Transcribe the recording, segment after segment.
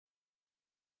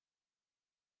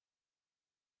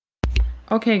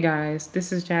Okay, guys,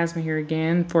 this is Jasmine here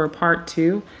again for part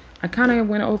two. I kind of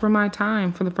went over my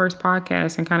time for the first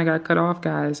podcast and kind of got cut off,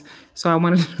 guys. So I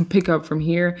wanted to pick up from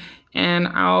here and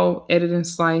I'll edit and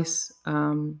slice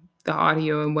the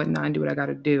audio and whatnot and do what I got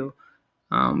to do.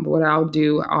 But what I'll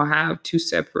do, I'll have two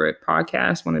separate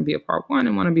podcasts, one to be a part one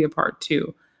and one to be a part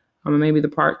two. Maybe the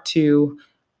part two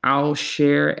I'll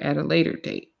share at a later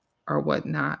date or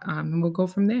whatnot. And we'll go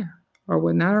from there or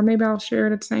whatnot. Or maybe I'll share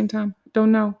it at the same time.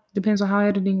 Don't know. Depends on how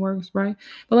editing works, right?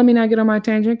 But let me not get on my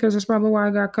tangent because that's probably why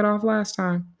I got cut off last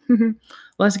time.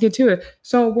 Let's get to it.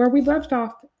 So where we left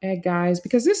off at, guys,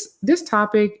 because this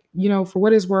topic, for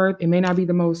what it's worth, it may not be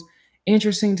the most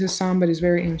interesting to some, but it's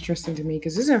very interesting to me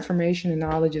because this information and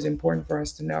knowledge is important for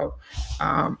us to know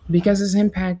because it's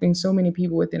impacting so many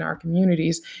people within our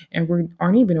communities and we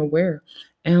aren't even aware.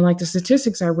 And like the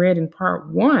statistics I read in part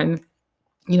one,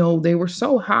 they were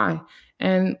so high.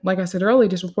 And like I said earlier,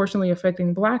 disproportionately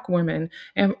affecting Black women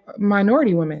and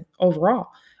minority women overall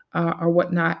or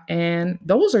whatnot. And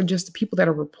those are just the people that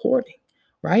are reporting,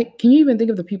 right? Can you even think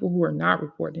of the people who are not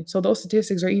reporting? So those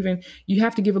statistics are even, you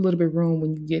have to give a little bit of room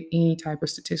when you get any type of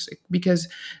statistic because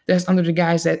that's under the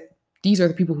guise that these are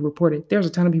the people who reported. There's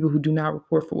a ton of people who do not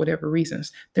report for whatever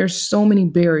reasons. There's so many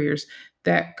barriers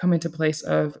that come into place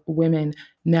of women,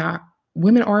 not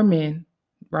women or men,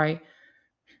 right?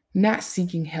 Not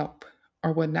seeking help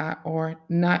or whatnot, or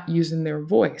not using their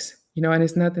voice. And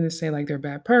it's nothing to say like they're a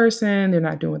bad person, they're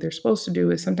not doing what they're supposed to do.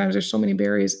 Is sometimes there's so many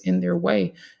barriers in their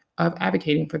way of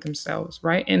advocating for themselves,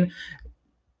 right? And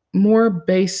more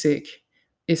basic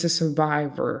is a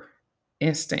survivor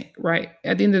instinct, right?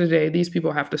 At the end of the day, these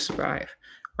people have to survive,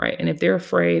 right? And if they're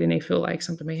afraid and they feel like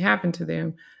something may happen to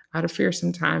them, out of fear,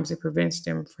 sometimes it prevents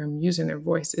them from using their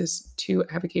voices to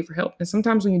advocate for help. And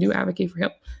sometimes when you do advocate for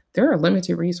help, there are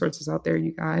limited resources out there,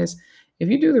 you guys. If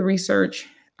you do the research,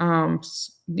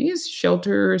 these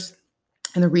shelters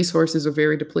and the resources are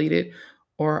very depleted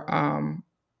or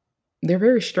they're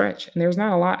very stretched, and there's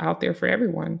not a lot out there for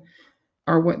everyone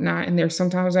or whatnot. And there's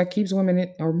sometimes that keeps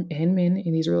women and men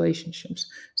in these relationships.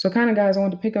 So, kind of, guys, I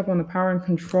want to pick up on the power and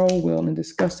control wheel and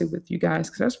discuss it with you guys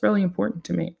because that's really important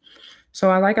to me. So,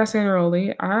 like I said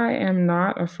earlier, I am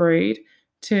not afraid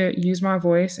to use my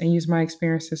voice and use my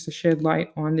experiences to shed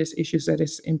light on these issues that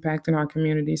is impacting our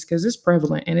communities because it's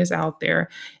prevalent and it's out there.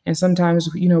 And sometimes,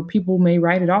 people may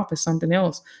write it off as something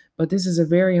else, but this is a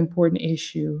very important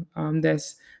issue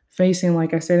that's facing,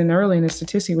 like I said in the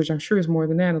statistic, which I'm sure is more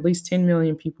than that, at least 10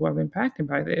 million people are impacted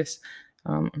by this.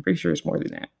 I'm pretty sure it's more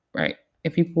than that, right?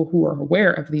 And people who are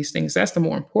aware of these things, that's the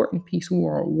more important piece, who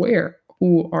are aware,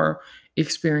 who are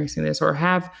experiencing this or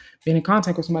have been in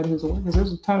contact with somebody who's aware. Because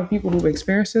there's a ton of people who've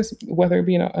experienced this, whether it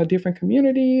be in a different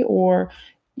community or,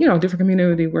 different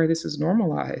community where this is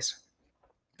normalized,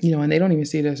 and they don't even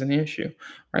see it as an issue,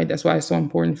 right? That's why it's so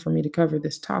important for me to cover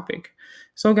this topic.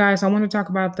 So, guys, I want to talk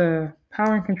about the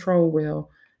power and control wheel.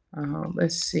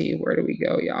 Let's see, where do we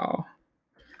go, y'all?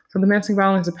 So, domestic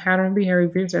violence is a pattern of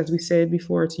behaviors, as we said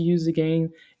before, to use the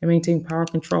gain and maintain power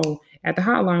and control. At the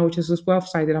hotline, which is this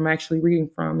website that I'm actually reading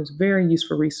from, is a very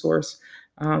useful resource.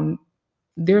 Um,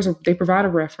 they provide a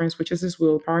reference, which is this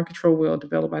wheel, power and control wheel,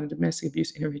 developed by the Domestic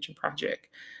Abuse Intervention Project.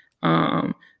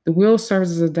 Um, the wheel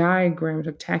serves as a diagram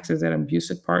of tactics that an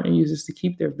abusive partner uses to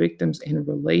keep their victims in a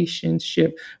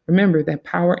relationship. Remember that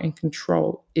power and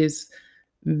control is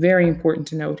very important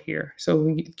to note here. So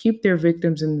we keep their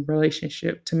victims in the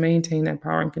relationship to maintain that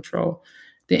power and control.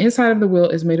 The inside of the wheel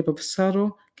is made up of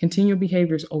subtle, continual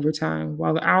behaviors over time,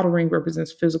 while the outer ring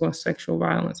represents physical and sexual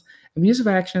violence. Abusive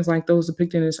actions like those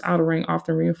depicted in this outer ring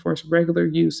often reinforce regular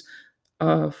use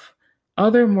of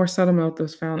other more subtle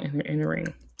methods found in the inner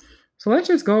ring. So let's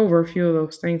just go over a few of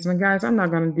those things. And guys, I'm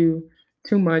not going to do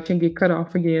too much and get cut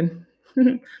off again.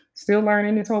 Still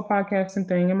learning this whole podcasting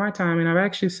thing in my time. And I'm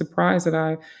actually surprised that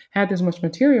I had this much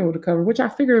material to cover, which I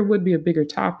figured it would be a bigger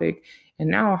topic. And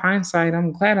now, hindsight,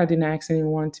 I'm glad I didn't ask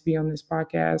anyone to be on this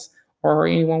podcast or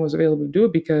anyone was available to do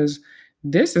it because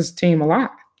this is team a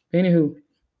lot. Anywho,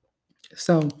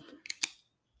 so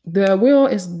the wheel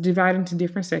is divided into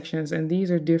different sections, and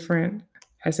these are different,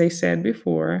 as I said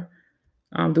before.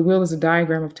 The wheel is a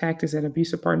diagram of tactics that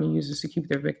abusive partner uses to keep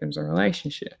their victims in a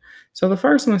relationship. So the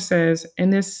first one says,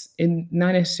 and this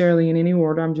not necessarily in any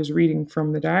order, I'm just reading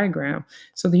from the diagram.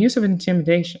 So the use of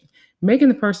intimidation, making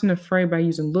the person afraid by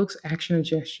using looks, action, or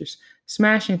gestures,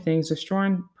 smashing things,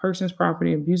 destroying person's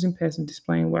property, abusing pets, and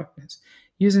displaying weapons.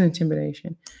 Using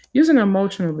intimidation, using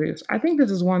emotional abuse. I think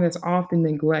this is one that's often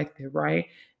neglected, right?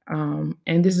 And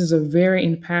this is a very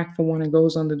impactful one that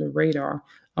goes under the radar.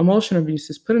 Emotional abuse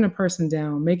is putting a person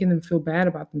down, making them feel bad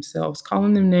about themselves,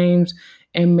 calling them names,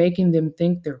 and making them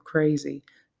think they're crazy.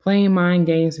 playing mind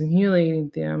games and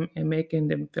humiliating them and making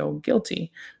them feel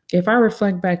guilty. If I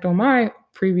reflect back on my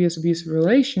previous abusive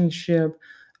relationship,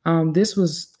 this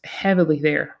was heavily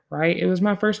there, right? It was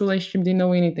my first relationship, didn't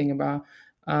know anything about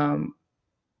um,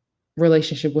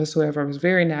 relationship whatsoever. I was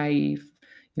very naive.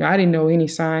 I didn't know any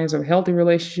signs of a healthy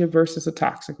relationship versus a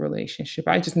toxic relationship.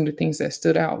 I just knew the things that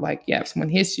stood out. Like, yeah, if someone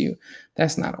hits you,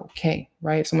 that's not okay,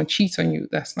 right? If someone cheats on you,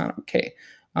 that's not okay.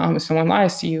 If someone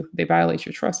lies to you, they violate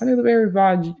your trust. I knew the very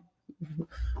broad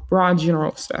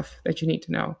general stuff that you need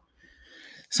to know.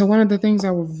 So one of the things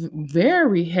that was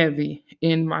very heavy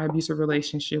in my abusive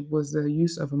relationship was the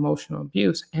use of emotional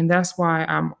abuse. And that's why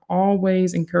I'm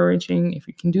always encouraging, if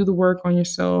you can do the work on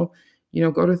yourself,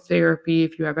 go to therapy.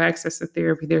 If you have access to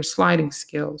therapy, there's sliding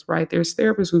scales, right? There's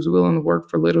therapists who's willing to work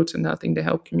for little to nothing to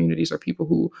help communities or people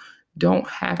who don't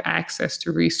have access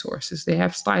to resources. They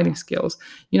have sliding scales.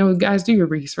 Guys, do your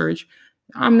research.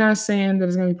 I'm not saying that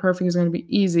it's going to be perfect, it's going to be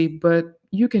easy, but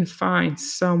you can find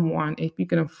someone if you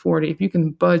can afford it, if you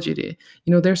can budget it.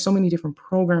 There's so many different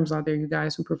programs out there, you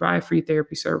guys, who provide free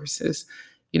therapy services.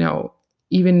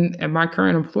 Even at my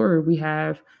current employer, we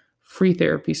have free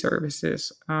therapy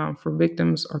services for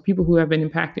victims or people who have been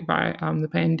impacted by the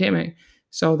pandemic.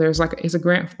 So it's a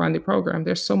grant funded program.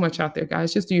 There's so much out there,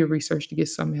 guys. Just do your research to get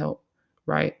some help,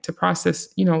 right? To process,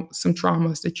 some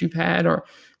traumas that you've had or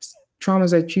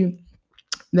traumas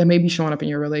that may be showing up in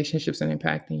your relationships and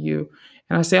impacting you.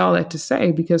 And I say all that to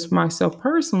say, because for myself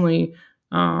personally,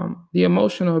 the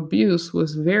emotional abuse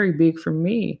was very big for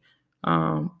me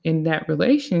in that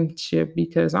relationship,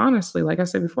 because honestly, like I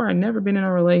said before, I'd never been in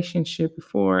a relationship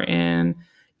before. And,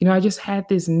 I just had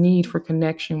this need for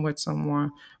connection with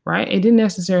someone, right? It didn't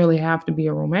necessarily have to be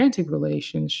a romantic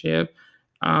relationship.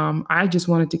 I just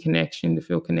wanted the connection to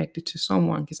feel connected to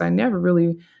someone, because I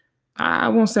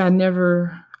won't say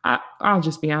I'll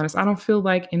just be honest. I don't feel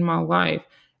like in my life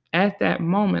at that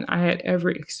moment I had ever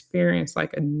experienced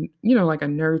like like a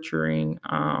nurturing,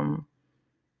 um,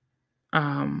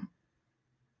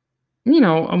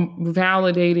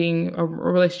 validating a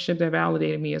relationship that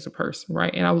validated me as a person,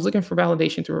 right? And I was looking for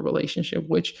validation through a relationship,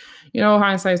 which,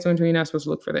 hindsight's 2020, you're not supposed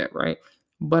to look for that, right?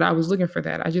 But I was looking for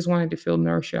that. I just wanted to feel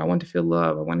nurtured. I wanted to feel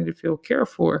love. I wanted to feel cared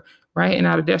for, right? And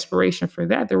out of desperation for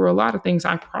that, there were a lot of things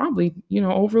I probably,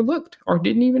 overlooked or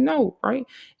didn't even know, right?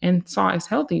 And saw as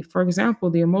healthy. For example,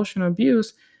 the emotional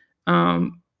abuse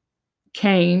um,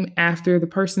 came after the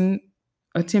person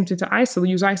attempted to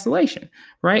use isolation,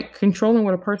 right? Controlling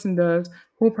what a person does,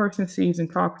 who a person sees and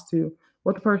talks to,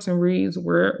 what the person reads,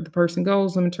 where the person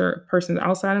goes, limit a person's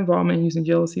outside involvement, and using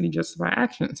jealousy to justify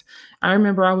actions. I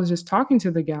remember I was just talking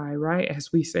to the guy, right?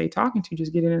 As we say, talking to,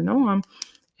 just getting to know him.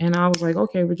 And I was like,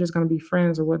 okay, we're just going to be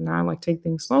friends or whatnot, like take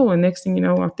things slow. And next thing you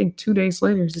know, I think 2 days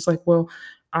later, it's just like, well,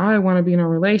 I want to be in a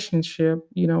relationship,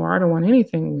 or I don't want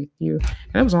anything with you.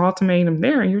 And it was an ultimatum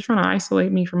there. And you're trying to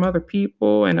isolate me from other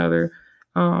people and other,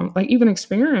 like even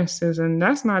experiences. And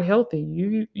that's not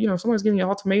healthy. Someone's giving you an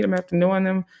ultimatum after knowing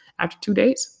them after 2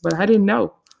 days, but I didn't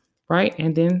know. Right.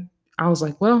 And then I was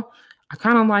like, well, I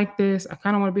kind of like this. I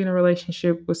kind of want to be in a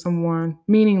relationship with someone,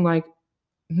 meaning like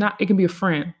it can be a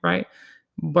friend. Right.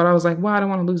 But I was like, well, I don't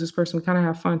want to lose this person. We kind of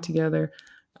have fun together.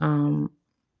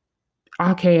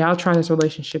 Okay, I'll try this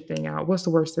relationship thing out. What's the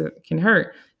worst that can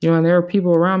hurt? And there were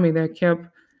people around me that kept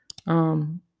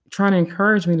trying to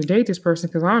encourage me to date this person,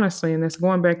 because honestly, and that's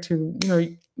going back to,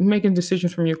 making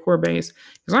decisions from your core base,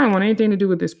 because I didn't want anything to do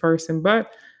with this person,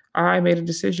 but I made a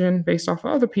decision based off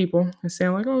of other people and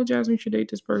saying like, oh, Jasmine, you should date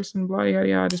this person, blah, yada,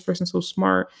 yada. This person's so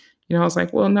smart. I was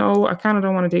like, well, no, I kind of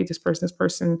don't want to date this person. This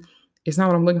person is not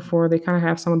what I'm looking for. They kind of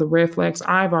have some of the red flags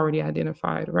I've already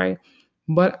identified, right?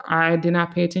 But I did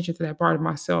not pay attention to that part of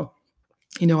myself.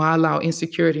 I allow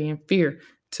insecurity and fear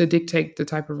to dictate the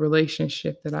type of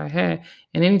relationship that I had.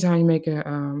 And anytime you make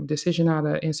a decision out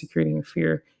of insecurity and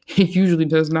fear, it usually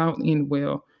does not end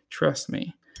well. Trust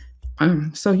me.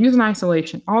 So using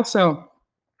isolation. Also,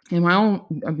 in my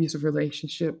own abusive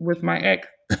relationship with my ex,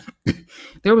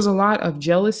 there was a lot of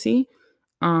jealousy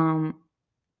or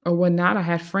whatnot. I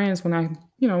had friends when I,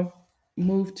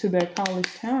 moved to that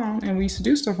college town and we used to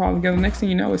do stuff all together. Next thing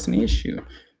you know, it's an issue.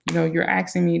 You're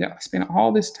asking me to spend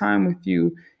all this time with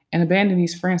you and abandon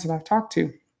these friends that I've talked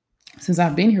to since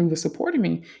I've been here who have supported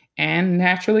me. And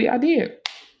naturally, I did.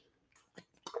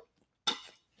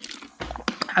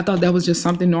 I thought that was just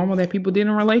something normal that people did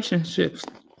in relationships,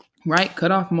 right?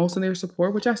 Cut off most of their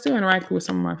support, which I still interacted with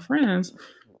some of my friends,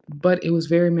 but it was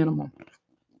very minimal,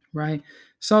 right?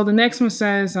 So the next one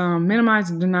says minimize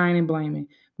denying and blaming.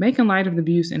 making light of the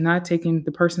abuse and not taking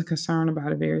the person's concern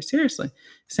about it very seriously,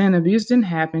 saying the abuse didn't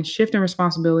happen, shifting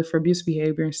responsibility for abuse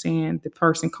behavior, and saying the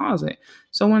person caused it.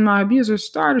 So when my abuser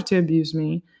started to abuse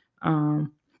me,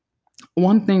 um,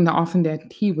 one thing that often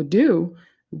that he would do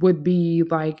would be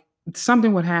like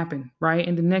something would happen, right?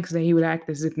 And the next day he would act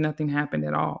as if nothing happened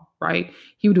at all, right?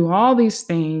 He would do all these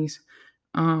things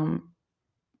um,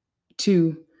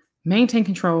 to maintain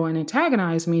control and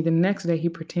antagonize me. The next day he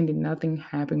pretended nothing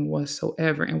happened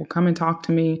whatsoever and would come and talk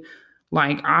to me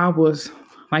like I was,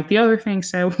 like the other thing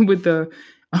said with the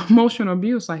emotional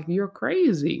abuse, like you're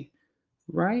crazy,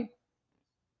 right?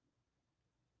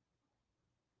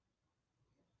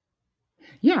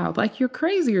 Yeah, like you're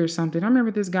crazy or something. I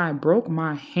remember this guy broke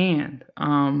my hand.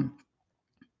 And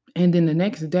then the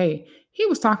next day, he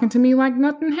was talking to me like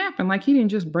nothing happened, like he didn't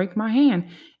just break my hand.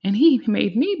 And he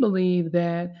made me believe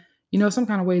that, some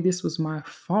kind of way this was my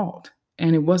fault.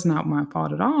 And it was not my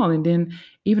fault at all. And then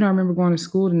even I remember going to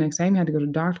school the next day, I had to go to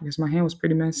the doctor because my hand was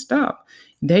pretty messed up.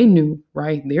 They knew,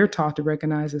 right? They're taught to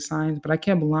recognize the signs, but I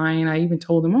kept lying. I even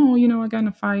told them, oh, I got in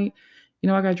a fight. I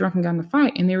got drunk and got in a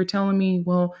fight. And they were telling me,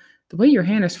 well, the way your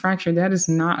hand is fractured, that is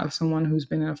not of someone who's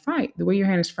been in a fight. The way your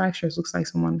hand is fractured looks like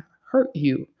someone hurt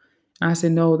you. I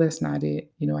said, no, that's not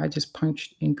it. I just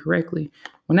punched incorrectly.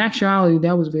 When in actuality,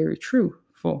 that was very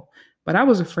truthful. But I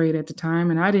was afraid at the time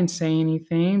and I didn't say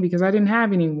anything because I didn't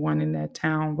have anyone in that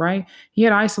town, right? He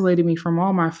had isolated me from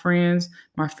all my friends.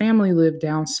 My family lived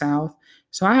down south.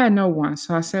 So I had no one.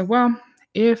 So I said, well,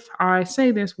 if I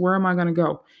say this, where am I going to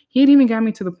go? He had even got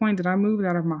me to the point that I moved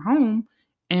out of my home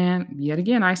and yet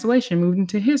again, isolation, moved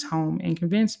into his home and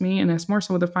convinced me, and that's more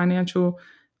so with the financial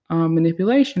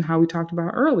manipulation, how we talked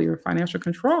about earlier, financial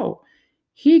control.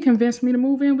 He convinced me to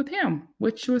move in with him,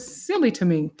 which was silly to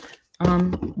me.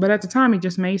 But at the time, it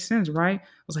just made sense, right?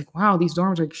 I was like, wow, these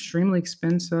dorms are extremely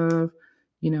expensive.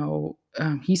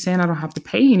 He's saying I don't have to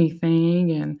pay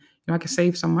anything and I can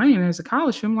save some money. And as a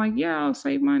college student, I'm like, yeah, I'll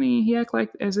save money. He acted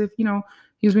like as if,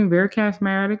 he was being very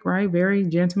charismatic, right? Very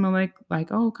gentleman,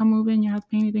 like, oh, come move in. You don't have to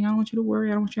pay anything. I don't want you to worry.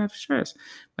 I don't want you to have stress.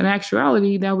 But in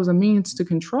actuality, that was a means to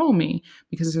control me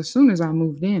because as soon as I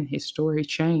moved in, his story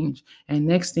changed. And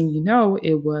next thing you know,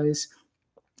 it was,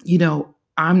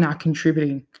 I'm not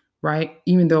contributing, right?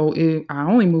 Even though I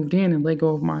only moved in and let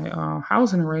go of my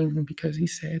housing arrangement because he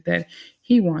said that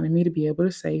he wanted me to be able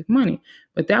to save money.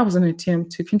 But that was an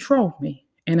attempt to control me.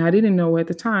 And I didn't know at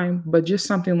the time, but just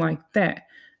something like that,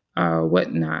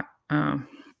 whatnot.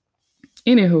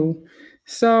 Anywho,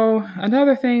 so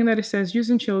another thing that it says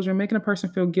using children, making a person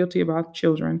feel guilty about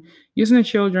children, using the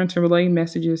children to relay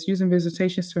messages, using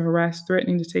visitations to harass,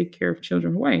 threatening to take care of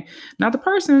children away. Now,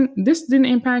 this didn't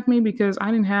impact me because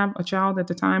I didn't have a child at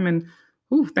the time. And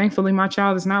thankfully, my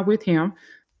child is not with him.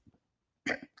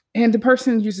 And the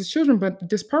person uses children, but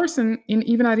this person, and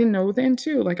even I didn't know then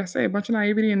too, like I say, a bunch of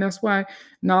naivety, and that's why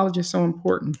knowledge is so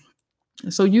important.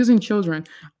 So using children,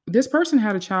 this person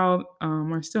had a child,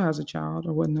 or still has a child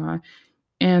or whatnot.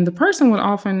 And the person would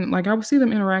often, like I would see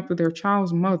them interact with their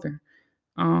child's mother.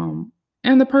 Um,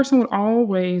 and the person would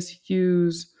always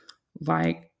use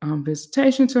like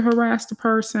visitation to harass the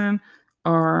person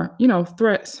or,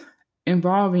 threats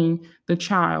involving the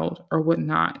child or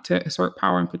whatnot to assert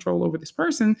power and control over this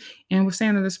person. And was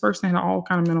saying that this person had all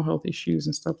kind of mental health issues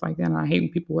and stuff like that. And I hate when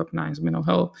people weaponize mental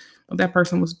health, but that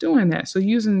person was doing that. So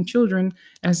using children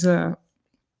as a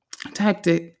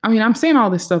tactic. I mean, I'm saying all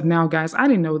this stuff now, guys. I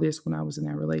didn't know this when I was in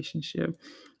that relationship.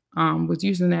 Was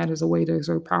using that as a way to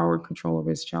exert power and control over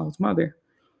his child's mother.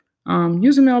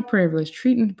 Using male privilege,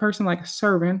 treating the person like a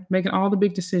servant, making all the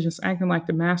big decisions, acting like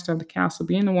the master of the castle,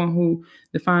 being the one who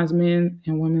defines men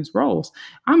and women's roles.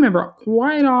 I remember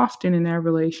quite often in that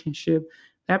relationship,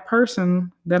 that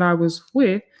person that I was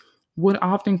with would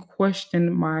often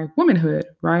question my womanhood,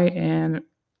 right? And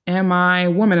am I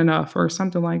woman enough or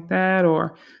something like that?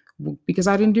 Or because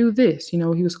I didn't do this, he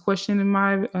was questioning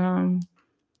my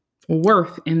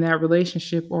worth in that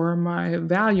relationship or my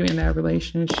value in that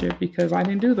relationship because I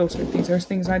didn't do those sort of things. There's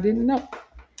things I didn't know.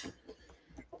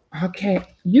 Okay,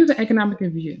 use the economic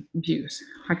abuse.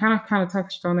 I kind of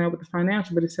touched on that with the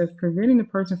financial, but it says preventing the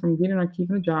person from getting or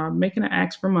keeping a job, making her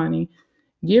ask for money,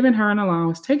 giving her an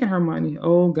allowance, taking her money.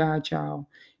 Oh God, child,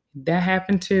 that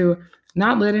happened too.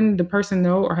 Not letting the person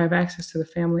know or have access to the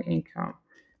family income.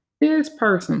 This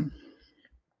person,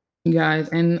 you guys,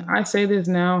 and I say this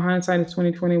now, hindsight is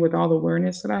 2020 with all the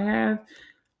awareness that I have.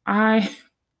 I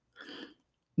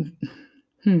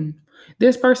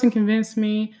this person convinced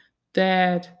me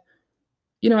that,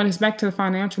 and it's back to the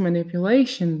financial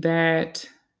manipulation that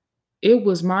it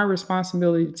was my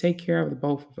responsibility to take care of the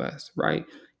both of us, right?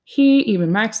 He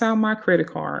even maxed out my credit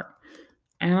card.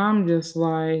 And I'm just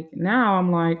like, now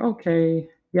I'm like, okay,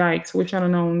 yikes, wish I'd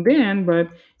have known then, but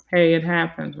hey, it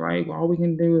happens, right? All we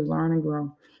can do is learn and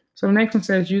grow. So the next one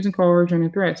says using coercion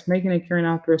and threats, making and carrying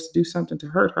out threats to do something to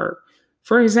hurt her.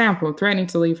 For example, threatening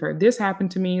to leave her. This happened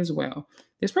to me as well.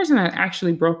 This person had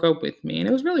actually broke up with me, and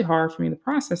it was really hard for me to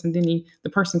process. And then the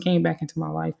person came back into my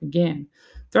life again,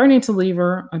 threatening to leave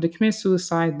her, to commit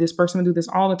suicide. This person would do this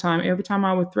all the time. Every time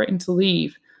I would threaten to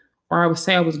leave, or I would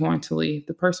say I was going to leave,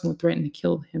 the person would threaten to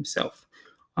kill himself,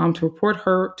 to report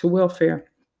her to welfare,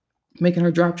 making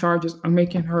her drop charges or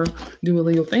making her do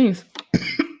illegal things.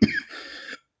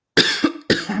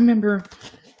 I remember,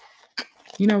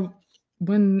 you know,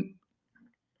 when,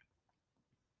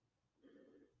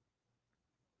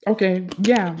 okay,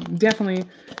 yeah, definitely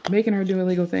making her do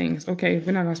illegal things. Okay,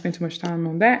 we're not going to spend too much time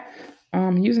on that.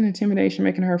 Using intimidation,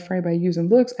 making her afraid by using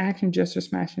looks, action, gestures,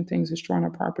 smashing things, destroying her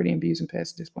property, abusing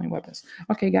pets, displaying weapons.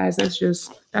 Okay, guys,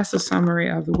 that's a summary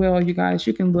of the will. You guys,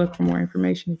 you can look for more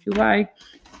information if you like.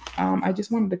 I just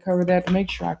wanted to cover that to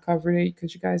make sure I covered it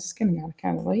because you guys, it's getting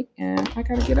kind of late and I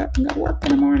got to get up and go to work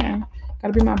in the morning. Got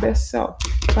to be my best self.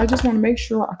 So I just want to make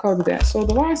sure I cover that. So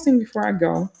the last thing before I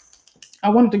go, I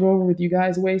wanted to go over with you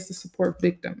guys ways to support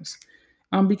victims.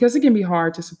 Because it can be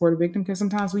hard to support a victim because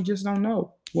sometimes we just don't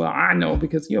know. Well, I know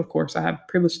because of course, I have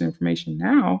privileged information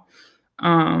now.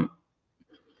 Um,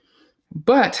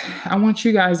 but I want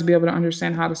you guys to be able to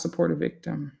understand how to support a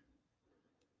victim.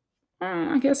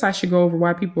 I guess I should go over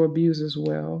why people abuse as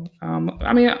well.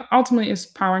 I mean, ultimately, it's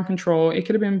power and control. It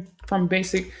could have been from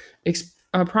basic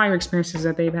prior experiences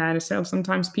that they've had itself.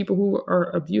 Sometimes people who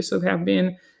are abusive have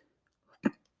been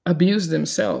abused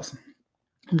themselves,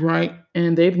 right?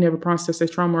 And they've never processed their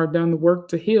trauma or done the work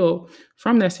to heal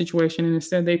from that situation. And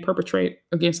instead, they perpetrate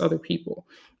against other people.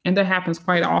 And that happens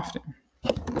quite often,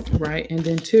 right? And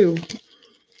then, two,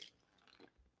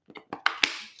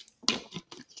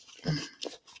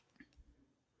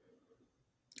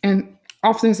 and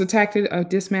often it's a tactic of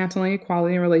dismantling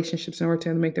equality in relationships in order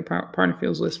to make their partner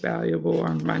feels less valuable or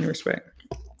undermine respect.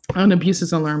 And abuse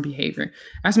is a learned behavior.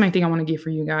 That's the main thing I want to get for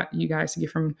you guys to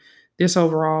get from this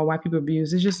overall. Why people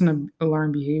abuse is just a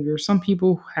learned behavior. Some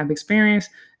people have experienced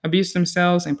abuse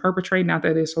themselves and perpetrate. Not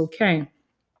that it's okay,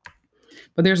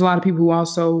 but there's a lot of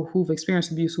people who've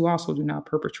experienced abuse who also do not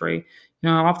perpetrate.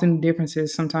 Often the difference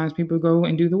is sometimes people go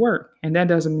and do the work, and that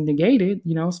doesn't negate it.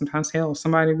 Sometimes hell,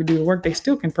 somebody would do the work, they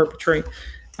still can perpetrate.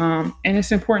 And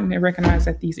it's important to recognize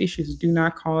that these issues do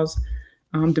not cause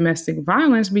domestic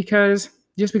violence because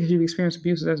just because you've experienced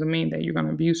abuse doesn't mean that you're going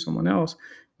to abuse someone else.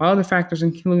 While other factors,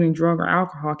 including drug or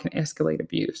alcohol, can escalate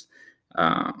abuse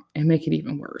and make it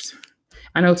even worse.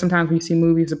 I know sometimes when you see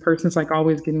movies, the person's like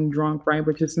always getting drunk, right?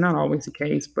 Which is not always the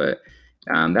case. But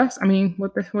what's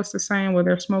the saying? Where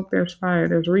there's smoke, there's fire.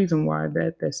 There's a reason why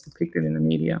that's depicted in the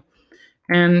media.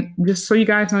 And just so you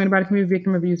guys know, anybody can be a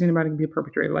victim of abuse, anybody can be a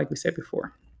perpetrator, like we said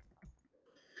before.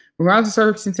 Regardless of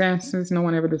circumstances, no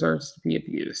one ever deserves to be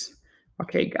abused.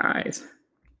 Okay, guys.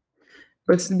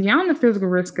 But beyond the physical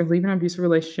risk of leaving an abusive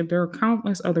relationship, there are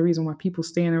countless other reasons why people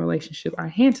stay in a relationship. I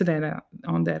hinted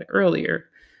on that earlier.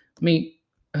 Let me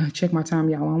check my time,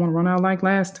 y'all. I don't want to run out like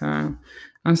last time.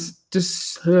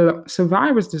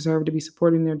 Survivors deserve to be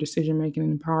supported in their decision making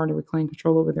and empowered to reclaim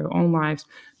control over their own lives,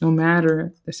 no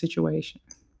matter the situation.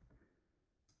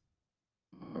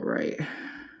 All right.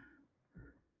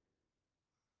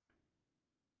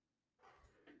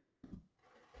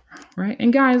 Right.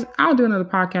 And guys, I'll do another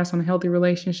podcast on healthy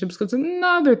relationships because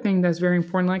another thing that's very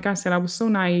important, like I said, I was so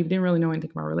naive, didn't really know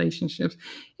anything about relationships,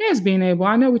 is being able,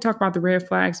 I know we talk about the red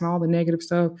flags and all the negative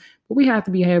stuff, but we have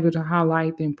to be able to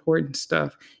highlight the important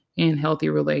stuff in healthy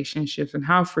relationships and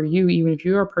how for you, even if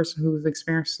you're a person who's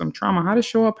experienced some trauma, how to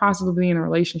show up positively in a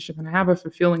relationship and have a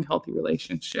fulfilling, healthy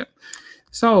relationship.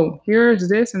 So here's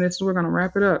this, and this is, we're going to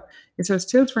wrap it up. It says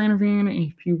tips for intervening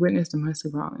if you witness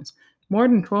domestic violence. More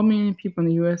than 12 million people in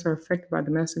the U.S. are affected by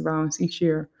domestic violence each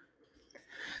year.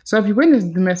 So if you witness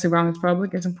domestic violence in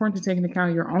public, it's important to take into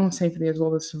account your own safety as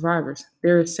well as survivors.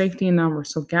 There is safety in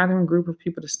numbers, so gathering a group of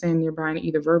people to stand nearby and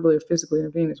either verbally or physically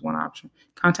intervene is one option.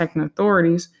 Contacting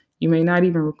authorities, you might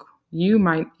even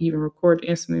record the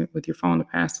incident with your phone to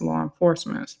pass to law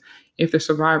enforcement if the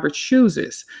survivor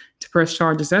chooses to press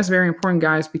charges. That's very important,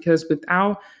 guys, because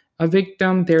without a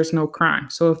victim, there's no crime.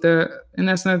 So and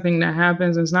that's another thing that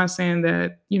happens. It's not saying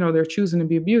that, they're choosing to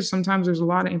be abused. Sometimes there's a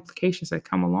lot of implications that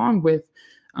come along with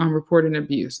reporting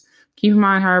abuse. Keep in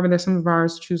mind, however, that some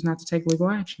survivors choose not to take legal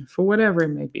action for whatever it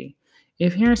may be.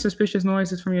 If hearing suspicious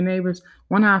noises from your neighbors,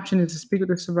 one option is to speak with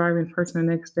the survivor in person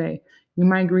the next day. You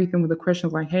might greet them with a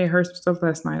question like, hey, I heard some stuff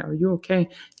last night. Are you okay?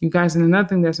 You guys, and another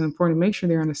thing that's important, make sure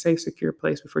they're in a safe, secure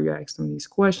place before you ask them these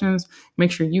questions. Make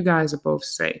sure you guys are both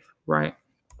safe, right?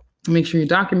 Make sure you're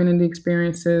documenting the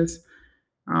experiences.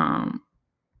 Um,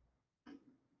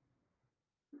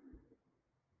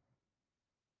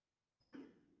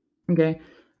 okay.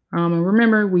 And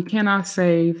remember, we cannot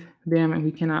save them and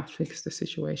we cannot fix the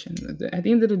situation. At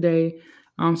the end of the day,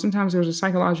 sometimes there's a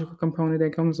psychological component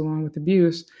that comes along with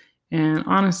abuse. And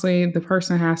honestly, the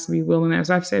person has to be willing, as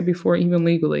I've said before, even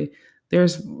legally,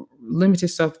 there's limited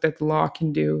stuff that the law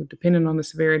can do depending on the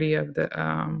severity of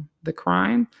the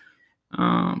crime.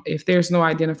 If there's no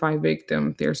identified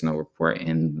victim, there's no report,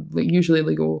 and usually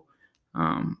legal,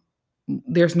 um,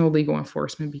 there's no legal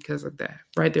enforcement because of that,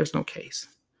 right? There's no case.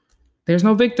 There's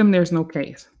no victim, there's no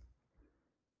case.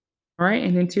 All right.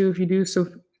 And then two, if you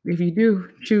do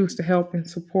choose to help and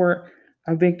support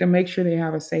a victim, make sure they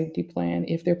have a safety plan.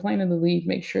 If they're planning to leave,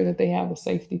 make sure that they have a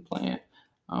safety plan.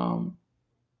 Um,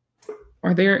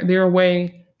 or they're aware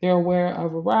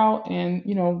of a route and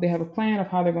they have a plan of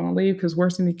how they're going to leave, because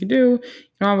worst thing you could do,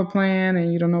 you don't have a plan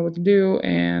and you don't know what to do,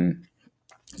 and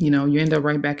you end up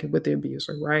right back with the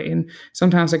abuser, right? And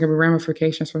sometimes there can be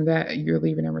ramifications from that. You're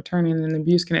leaving and returning, and the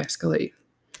abuse can escalate.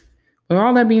 With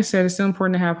all that being said, it's still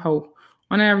important to have hope.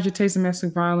 On average, it takes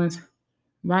domestic violence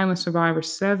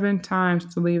survivors 7 times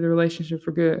to leave the relationship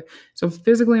for good. So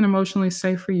physically and emotionally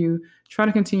safe for you, try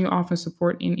to continue offering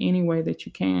support in any way that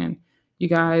you can. You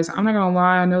guys, I'm not gonna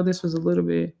lie, I know this was a little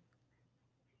bit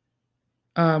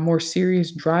more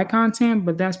serious, dry content,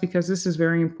 but that's because this is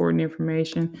very important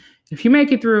information. If you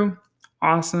make it through,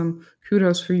 awesome.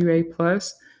 Kudos for you, A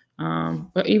plus.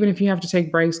 But even if you have to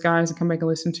take breaks, guys, and come back and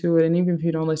listen to it, and even if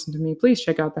you don't listen to me, please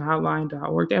check out the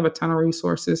hotline.org. They have a ton of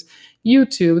resources.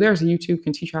 There's a YouTube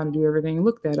can teach you how to do everything.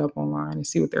 Look that up online and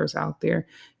see what there's out there.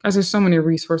 Guys, there's so many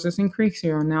resources. Increase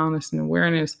your analysis and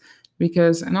awareness.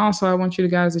 And also I want you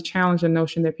guys to challenge the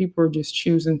notion that people are just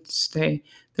choosing to stay.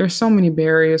 There's so many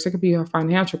barriers. There could be a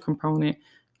financial component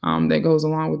that goes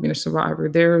along with being a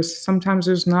survivor. Sometimes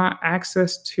there's not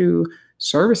access to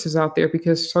services out there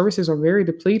because services are very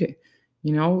depleted.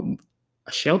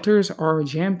 Shelters are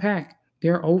jam-packed.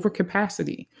 They're over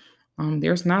capacity.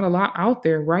 There's not a lot out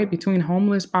there, right, between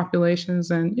homeless populations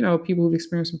and people who've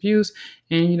experienced abuse,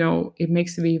 and it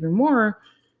makes it even more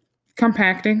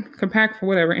compact for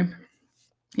whatever. And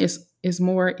it's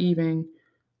more even,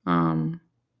 I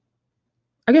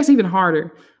guess, even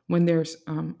harder when there's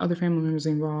other family members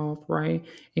involved, right?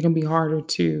 It can be harder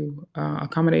to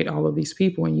accommodate all of these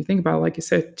people. And you think about it, like I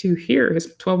said, too, here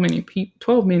it's 12 million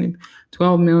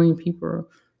people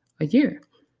a year.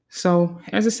 So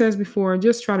as it says before,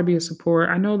 just try to be a support.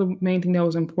 I know the main thing that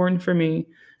was important for me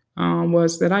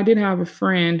was that I did have a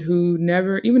friend who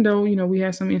never, even though, we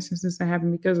had some instances that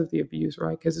happened because of the abuse,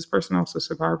 right? Because this person also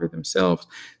survived it themselves.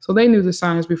 So they knew the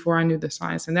signs before I knew the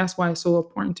signs. And that's why it's so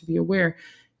important to be aware.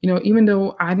 Even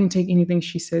though I didn't take anything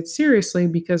she said seriously,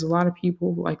 because a lot of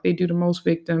people, like they do to most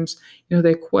victims,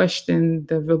 they question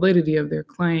the validity of their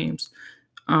claims.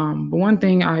 But one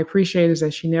thing I appreciate is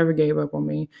that she never gave up on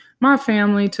me. My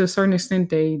family, to a certain extent,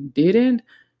 they didn't.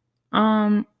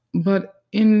 But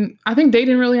I think they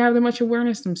didn't really have that much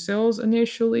awareness themselves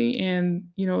initially. And,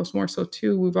 it's more so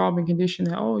too, we've all been conditioned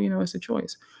that, it's a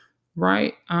choice,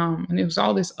 right? And it was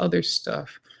all this other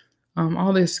stuff,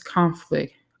 all this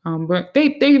conflict. But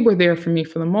they were there for me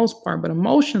for the most part, but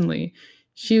emotionally,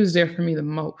 she was there for me the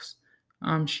most.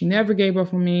 She never gave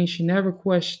up on me. She never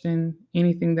questioned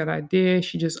anything that I did.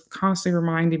 She just constantly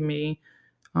reminded me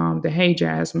that, hey,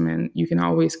 Jasmine, you can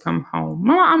always come home.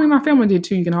 My family did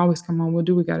too. You can always come home. We'll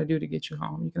do what we got to do to get you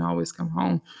home. You can always come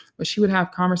home. But she would have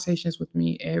conversations with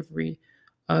me every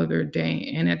other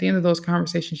day. And at the end of those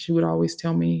conversations, she would always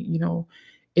tell me,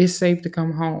 it's safe to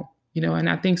come home. And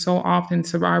I think so often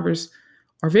survivors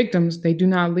or victims, they do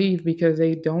not leave because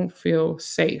they don't feel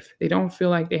safe. They don't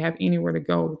feel like they have anywhere to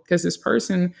go, because this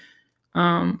person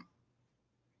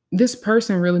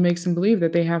really makes them believe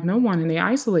that they have no one, and they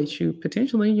isolate you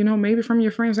potentially, maybe from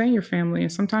your friends and your family.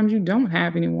 And sometimes you don't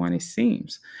have anyone, it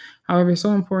seems. However, it's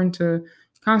so important to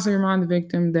constantly remind the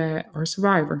victim or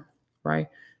survivor, right,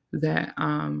 that,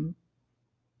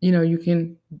 you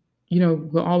can,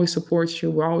 we'll always support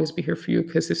you. We'll always be here for you,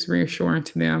 because it's reassuring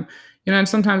to them. And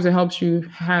sometimes it helps you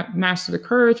master the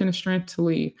courage and the strength to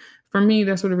leave. For me,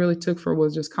 that's what it really took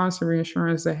was just constant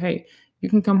reassurance that, hey, you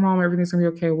can come home. Everything's going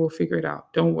to be okay. We'll figure it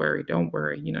out. Don't worry. Don't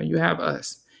worry. You have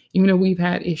us. Even though we've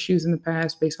had issues in the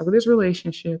past based off of this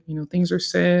relationship, things are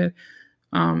said.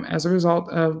 as a result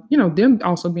of, them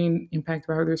also being impacted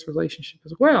by this relationship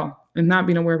as well and not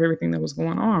being aware of everything that was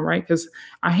going on, right? Because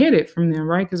I hid it from them,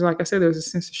 right? Because like I said, there was a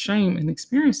sense of shame in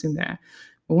experiencing that.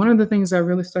 But one of the things that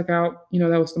really stuck out,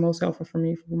 that was the most helpful for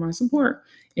me for my support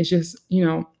is just,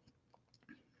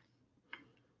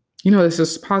 this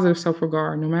is positive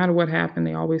self-regard. No matter what happened,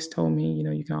 they always told me,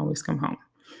 you can always come home.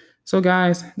 So,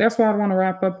 guys, that's why I want to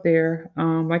wrap up there.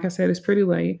 Like I said, it's pretty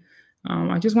late.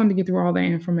 I just wanted to get through all that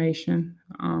information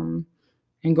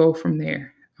and go from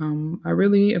there. I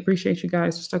really appreciate you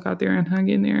guys who stuck out there and hung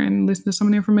in there and listened to some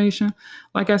of the information.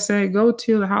 Like I said, go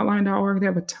to the hotline.org. They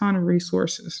have a ton of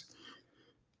resources.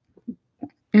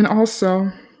 And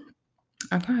also,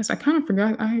 guys, I kind of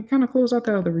forgot. I kind of closed out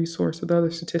the other resource with the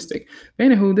other statistic. But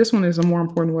anywho, this one is a more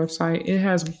important website. It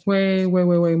has way, way,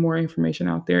 way, way more information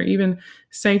out there. Even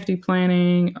safety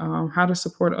planning, how to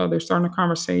support others, starting a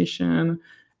conversation,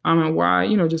 and why,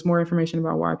 just more information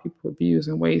about why people abuse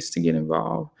and ways to get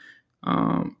involved.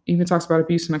 Even talks about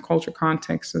abuse in a culture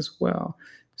context as well.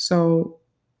 So,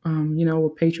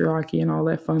 with patriarchy and all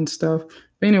that fun stuff.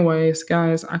 But anyways,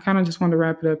 guys, I kind of just wanted to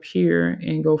wrap it up here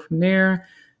and go from there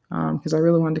because I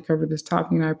really wanted to cover this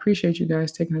topic. And I appreciate you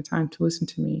guys taking the time to listen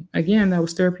to me. Again, that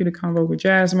was Therapeutic Convo with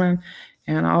Jasmine.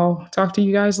 And I'll talk to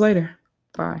you guys later.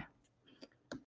 Bye.